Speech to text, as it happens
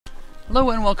Hello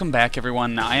and welcome back,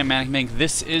 everyone. I am ManicMink.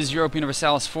 This is Europa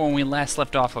Universalis 4. When we last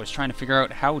left off, I was trying to figure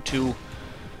out how to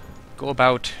go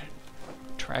about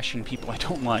trashing people I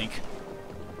don't like.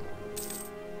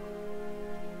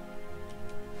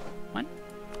 What?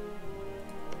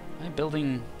 Am I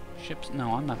building ships?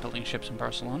 No, I'm not building ships in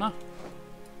Barcelona.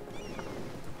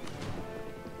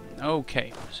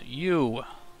 Okay, so you...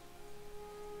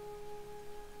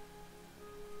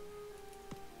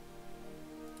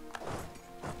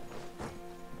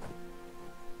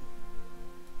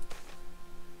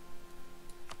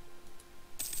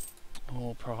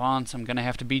 Oh, Provence, I'm gonna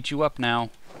have to beat you up now.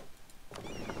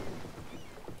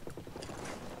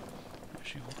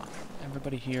 Actually, hold on.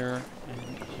 Everybody here and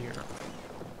here.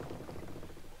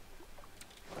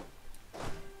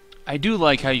 I do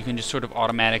like how you can just sort of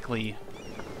automatically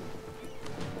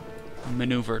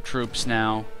maneuver troops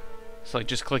now. It's like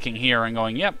just clicking here and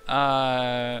going, yep,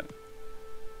 go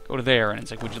to there. And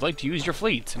it's like, would you like to use your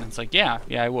fleets? And it's like, yeah,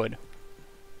 I would.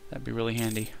 That'd be really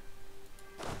handy.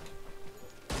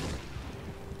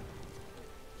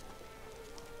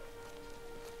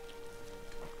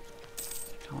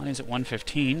 Colony's at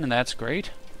 115, and that's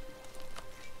great.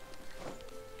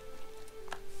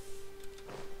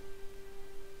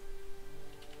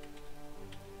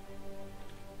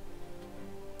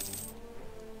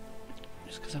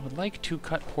 Just because I would like to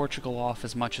cut Portugal off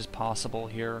as much as possible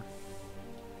here.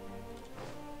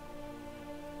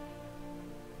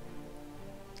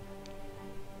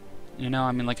 You know,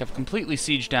 I mean, like, I've completely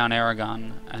sieged down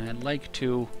Aragon, and I'd like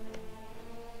to...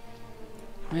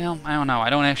 Well, I don't know. I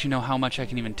don't actually know how much I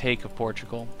can even take of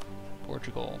Portugal.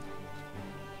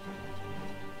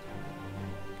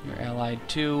 You're allied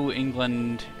to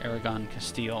England, Aragon,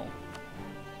 Castile.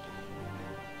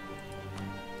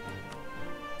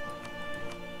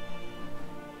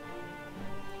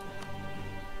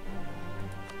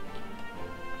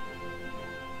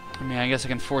 I mean, I guess I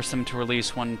can force them to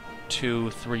release 1,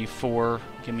 2, 3, 4.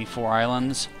 Give me 4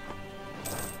 islands.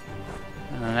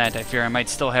 And then that, I fear I might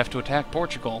still have to attack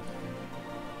Portugal.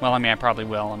 Well, I mean, I probably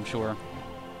will, I'm sure.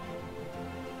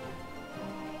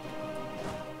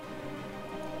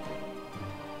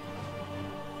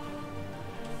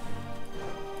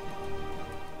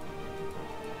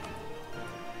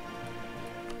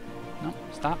 No,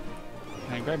 stop.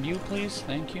 Can I grab you, please?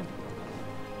 Thank you.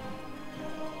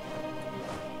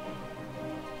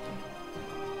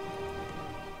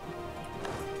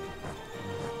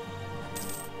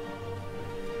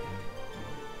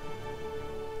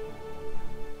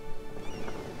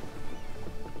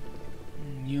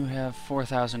 You have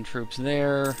 4,000 troops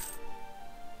there.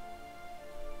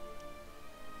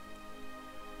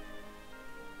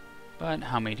 But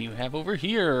how many do you have over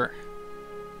here?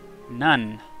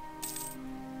 None.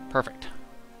 Perfect.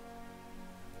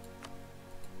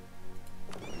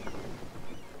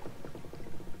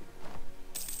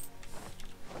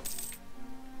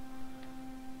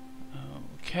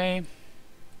 Okay.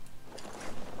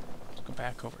 Let's go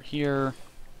back over here.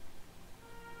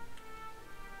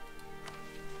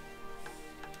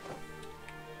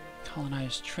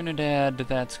 Colonize Trinidad,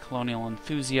 that's colonial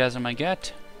enthusiasm I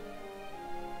get.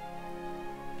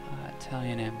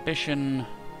 Italian ambition.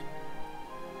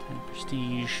 Italian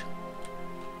prestige.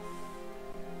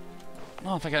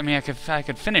 Well, if I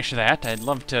could finish that, I'd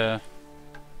love to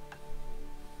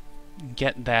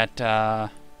get that,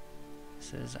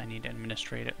 this is, I need to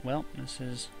administrate it. Well, this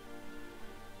is,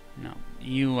 no,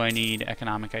 I need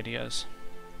economic ideas.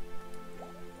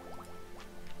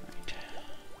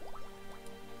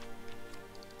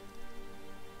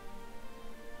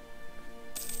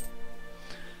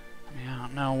 I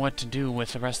don't know what to do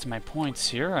with the rest of my points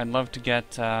here. I'd love to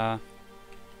get 100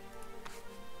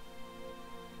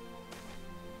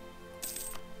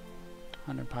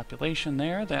 population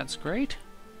there. That's great.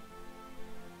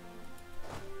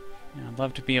 And I'd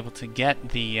love to be able to get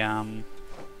the let's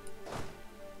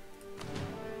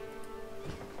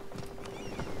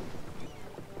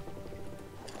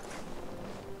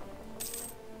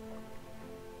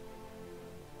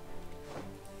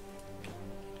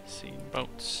see,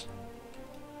 boats.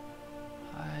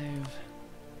 5,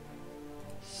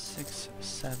 6,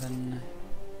 7,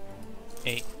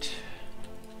 8.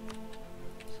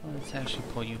 So let's actually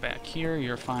pull you back here.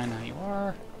 You're fine how you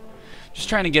are. Just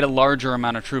trying to get a larger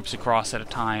amount of troops across at a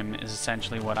time is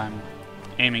essentially what I'm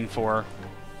aiming for.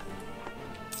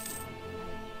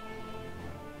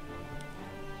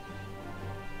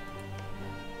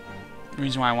 The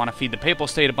reason why I want to feed the Papal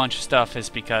State a bunch of stuff is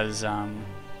because, well,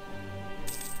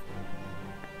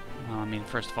 I mean,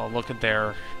 first of all, look at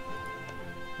their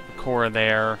core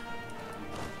there.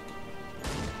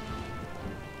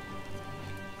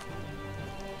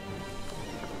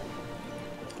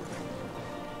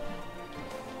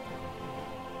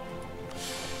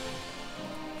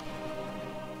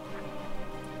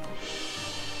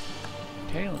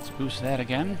 Let's boost that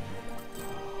again.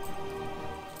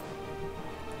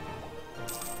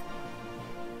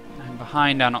 I'm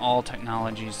behind on all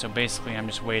technologies, so basically I'm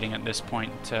just waiting at this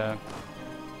point to...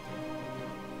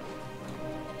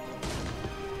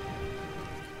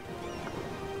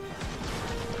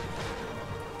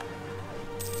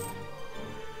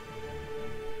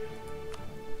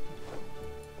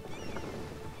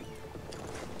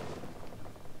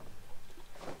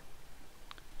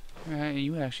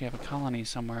 You actually have a colony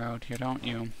somewhere out here, don't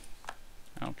you?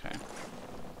 Okay.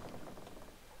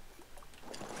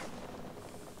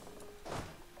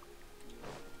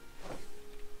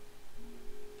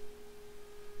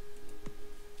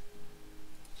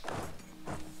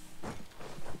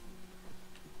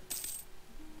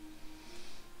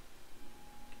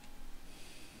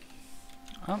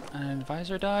 Oh, an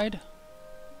advisor died.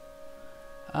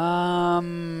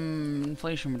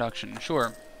 Inflation reduction,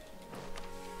 sure.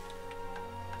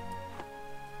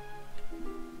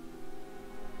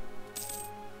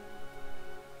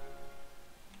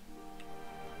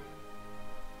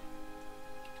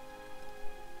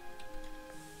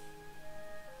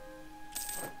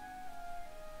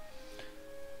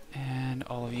 And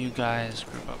all of you guys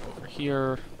group up over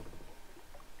here.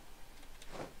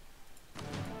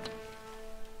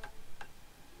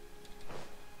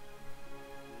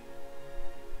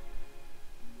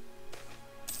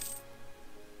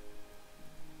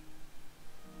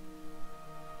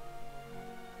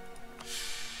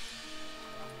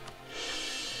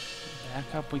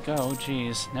 Back up we go.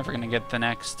 Jeez, never gonna get the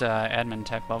next admin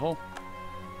tech level.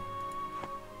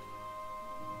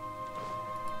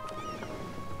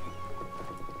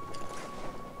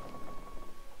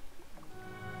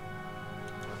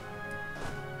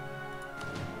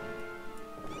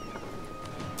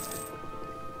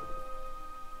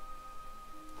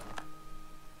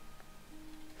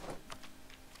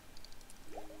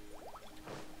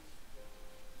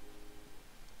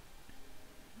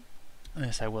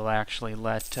 This I will actually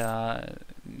let,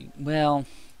 well,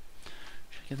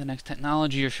 should I get the next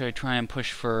technology or should I try and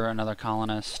push for another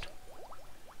colonist?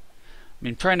 I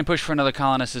mean, trying to push for another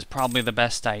colonist is probably the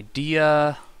best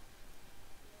idea.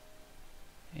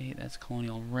 Hey, that's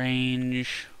colonial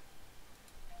range.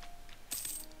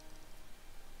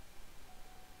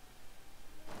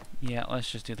 Yeah, let's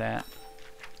just do that.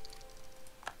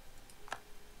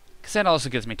 Because that also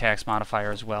gives me tax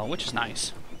modifier as well, which is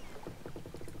nice.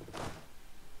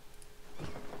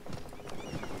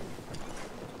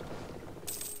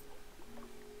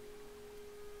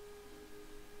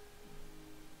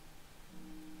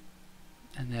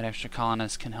 And that extra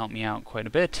colonist can help me out quite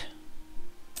a bit.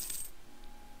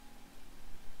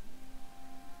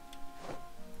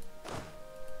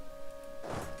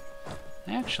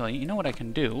 Actually, you know what I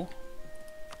can do?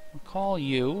 I'll call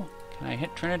you. Can I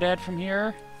hit Trinidad from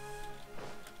here?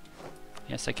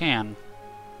 Yes, I can.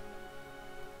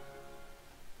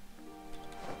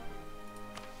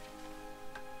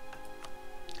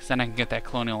 Because then I can get that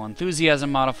colonial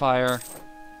enthusiasm modifier.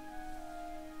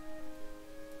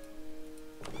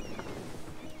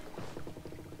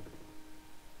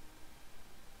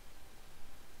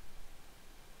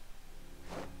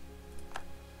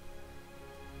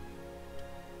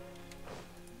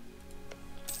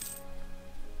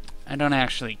 I don't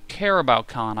actually care about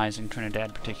colonizing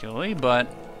Trinidad particularly, but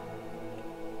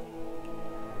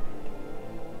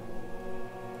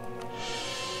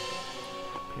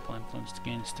people influence to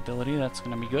gain stability, that's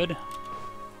going to be good.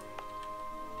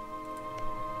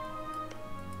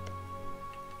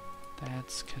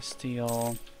 That's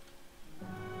Castile.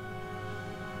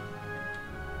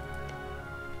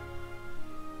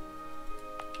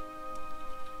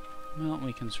 Well,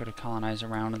 we can sort of colonize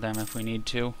around them if we need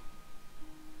to.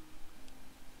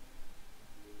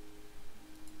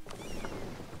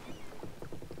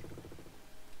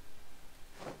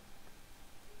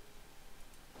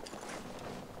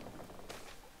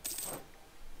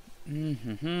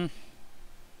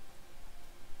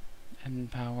 Admin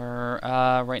power.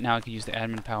 Right now I could use the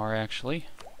admin power actually.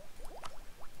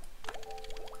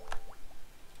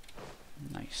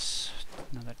 Nice.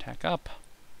 Another attack up.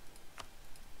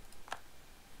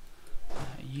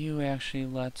 You actually,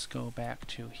 let's go back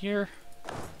to here.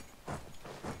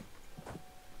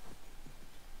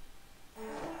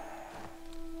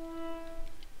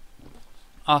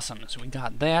 Awesome. So we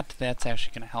got that. That's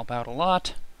actually going to help out a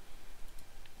lot.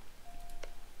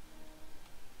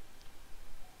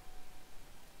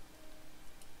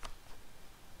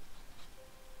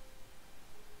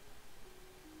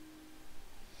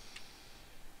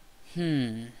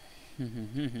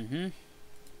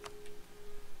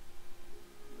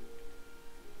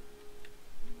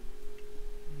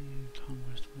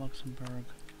 Conquest Luxembourg.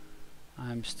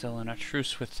 I'm still in a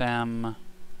truce with them.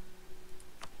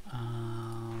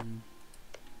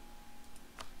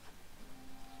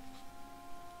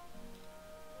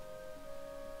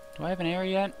 Do I have an heir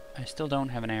yet? I still don't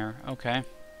have an heir. Okay.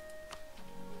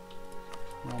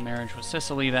 Royal marriage with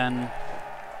Sicily then.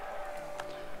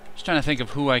 Just trying to think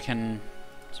of who I can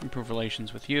improve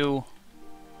relations with you.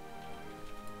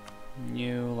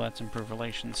 You, let's improve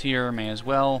relations here. May as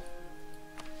well.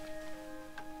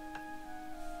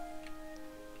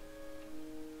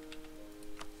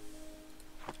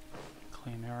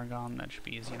 Claim Aragon, that should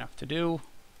be easy enough to do.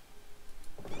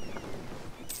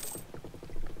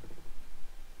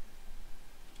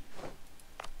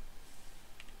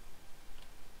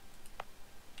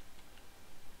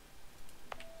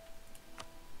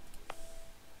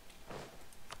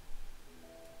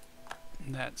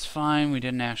 That's fine. We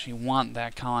didn't actually want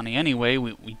that colony anyway.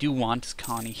 We do want this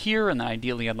colony here, and then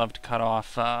ideally I'd love to cut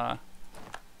off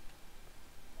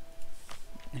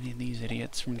any of these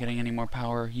idiots from getting any more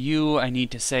power. You, I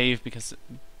need to save because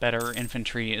better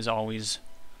infantry is always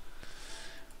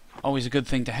a good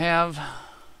thing to have.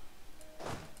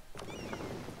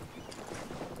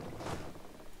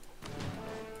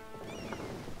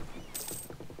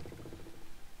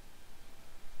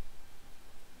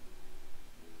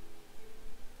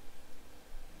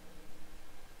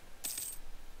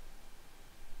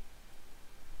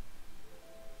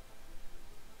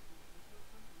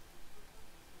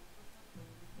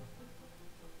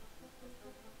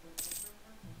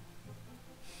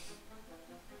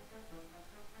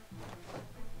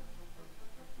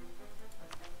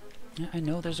 Yeah, I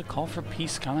know there's a call for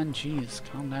peace coming. Jeez,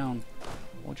 calm down.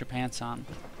 Hold your pants on.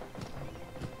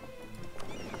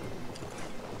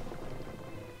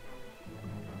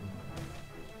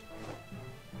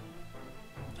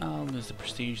 I'll lose the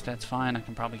prestige, that's fine. I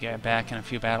can probably get it back in a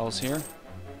few battles here.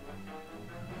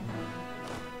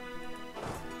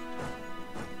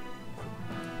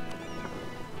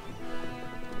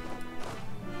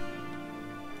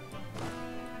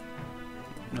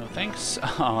 No thanks.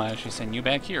 I'll actually send you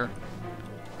back here.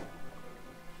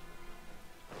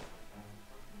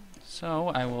 So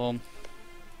I will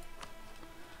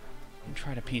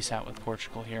try to peace out with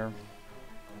Portugal here.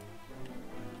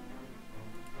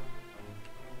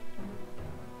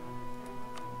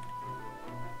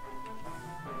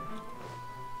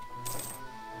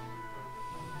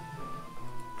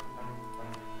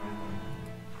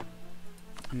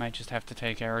 I might just have to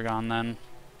take Aragon then.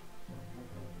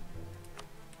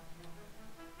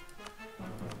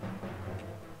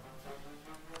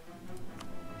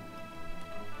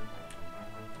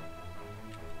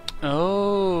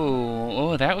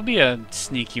 Oh, that would be a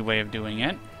sneaky way of doing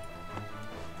it.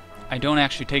 I don't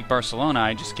actually take Barcelona,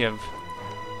 I just give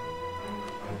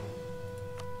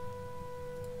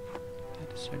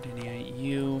Sardinia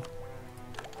you.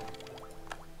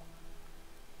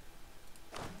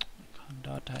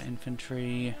 Condata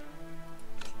infantry.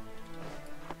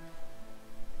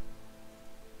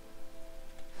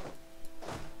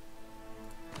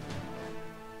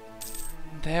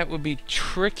 That would be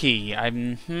tricky.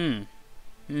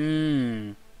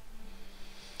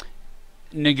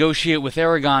 Negotiate with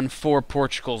Aragon for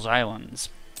Portugal's islands.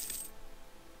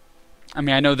 I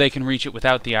mean, I know they can reach it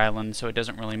without the island, so it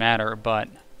doesn't really matter, but...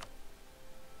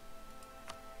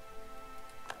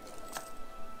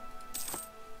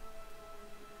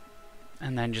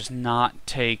 And then just not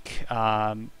take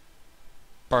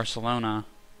Barcelona.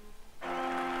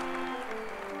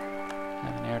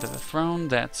 Have an heir to the throne,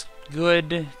 that's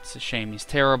good. It's a shame he's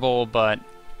terrible, but I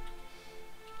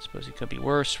suppose he could be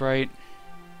worse, right?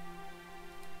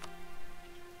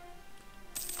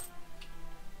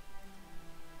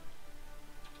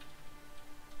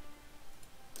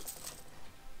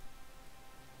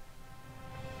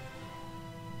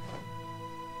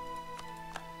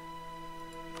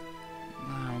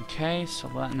 Okay, so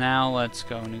now let's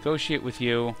go negotiate with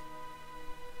you.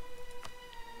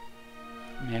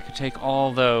 I mean, I could take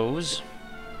all those.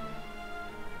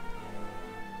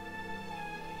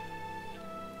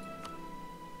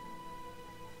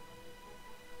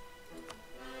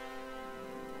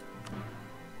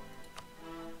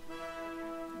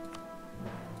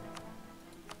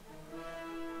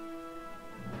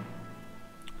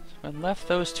 So if I left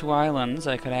those two islands,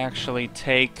 I could actually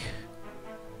take...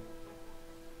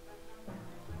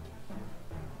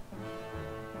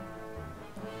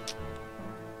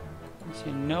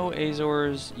 See, no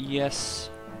Azores, yes.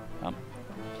 Oh,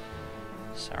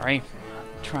 sorry.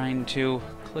 I'm trying to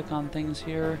click on things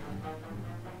here.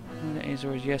 No to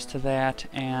Azores, yes to that,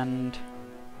 and...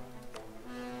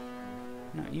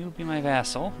 No, you be my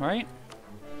vassal, right?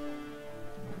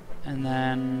 And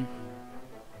then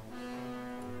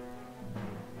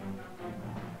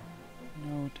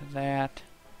no to that.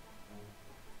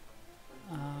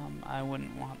 I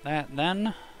wouldn't want that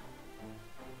then.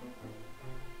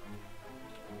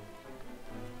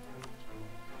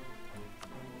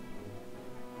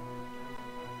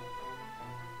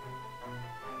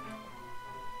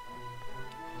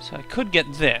 So I could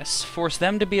get this, force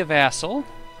them to be a vassal.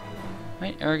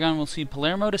 Right, Aragon will cede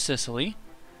Palermo to Sicily,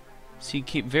 cede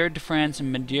Cape Verde to France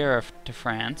and Madeira to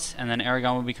France, and then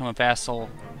Aragon will become a vassal.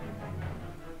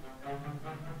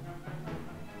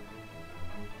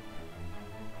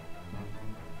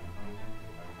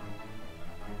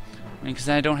 I mean, because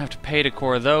then I don't have to pay to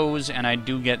core those, and I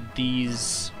do get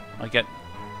these. I get.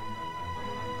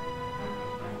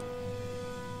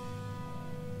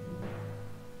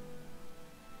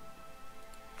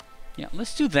 Yeah,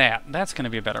 let's do that. That's going to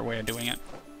be a better way of doing it.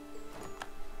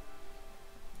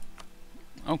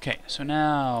 Okay, so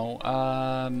now,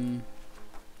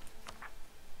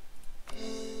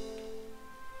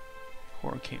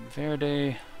 core Cape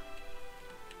Verde.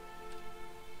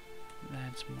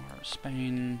 That's more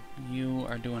Spain. You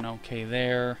are doing okay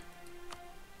there.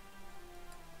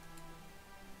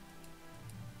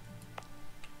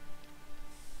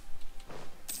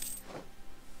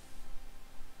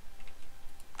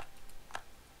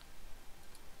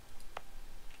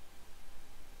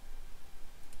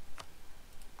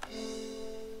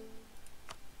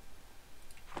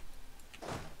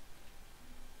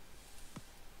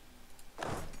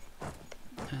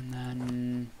 And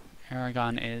then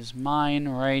Aragon is mine,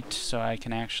 right? So I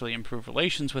can actually improve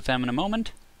relations with them in a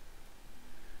moment.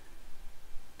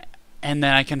 And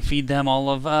then I can feed them all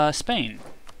of Spain.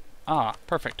 Ah,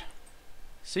 perfect.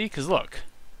 See? Because look.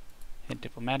 Hit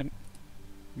diplomatic.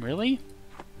 Really?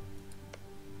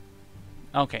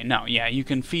 Okay, no, yeah, you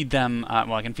can feed them,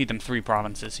 well, I can feed them 3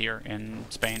 provinces here in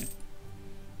Spain.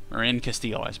 Or in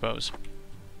Castile, I suppose.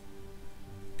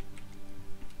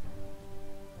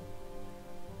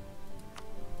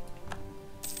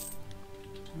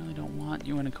 I really don't want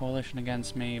you in a coalition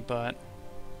against me, but...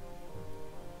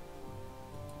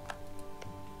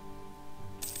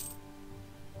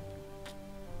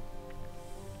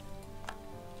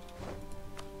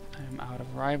 I'm out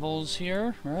of rivals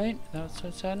here, right? That's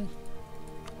what it said?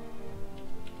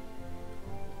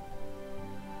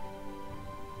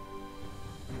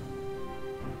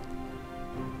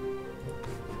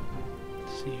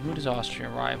 Let's see, who does Austria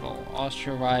rival?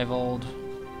 Austria rivaled...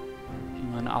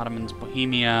 England, Ottomans,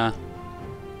 Bohemia.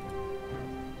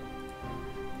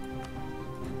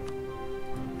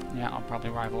 Yeah, I'll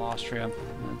probably rival Austria.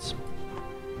 That's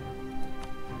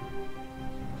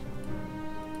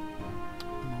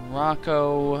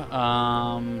Morocco.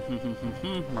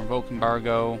 Revoke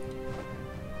embargo.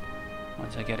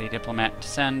 Once I get a diplomat to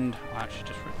send, I should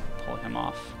just pull him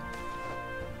off.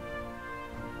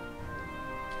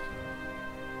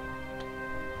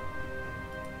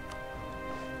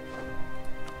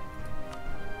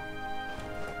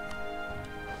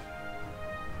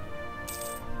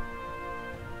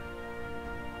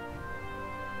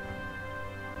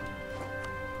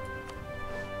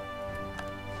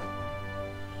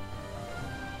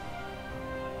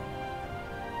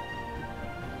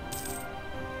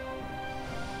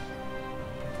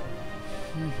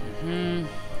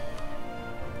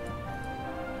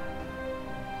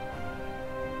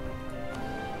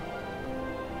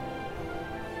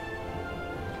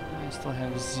 I still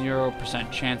have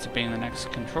 0% chance of being the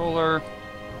next controller,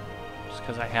 just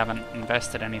because I haven't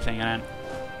invested anything in it.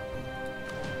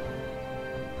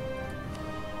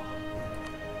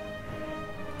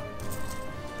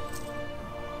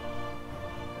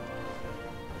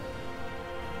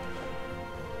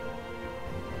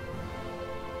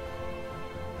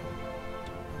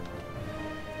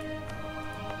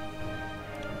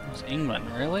 England,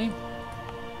 really?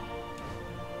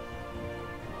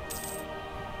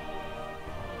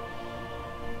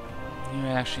 You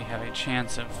actually have a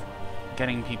chance of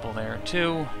getting people there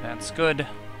too. That's good.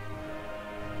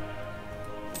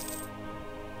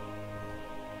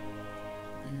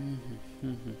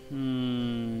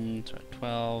 So at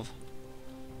 12.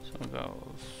 So we'll go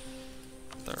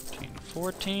 13,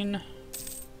 14.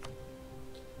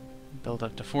 Build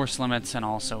up to force limits and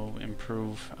also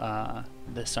improve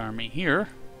this army here.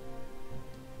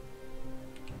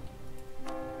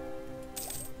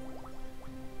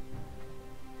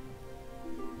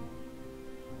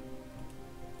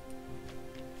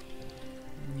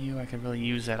 I could really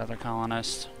use that other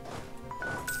colonist.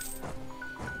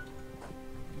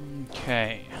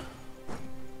 Okay.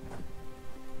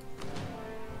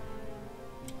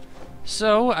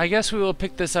 So, I guess we will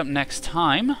pick this up next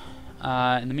time.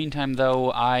 In the meantime,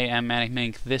 though, I am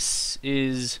ManicMink. This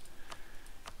is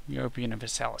Europa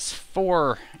Universalis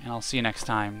 4, and I'll see you next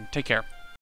time. Take care.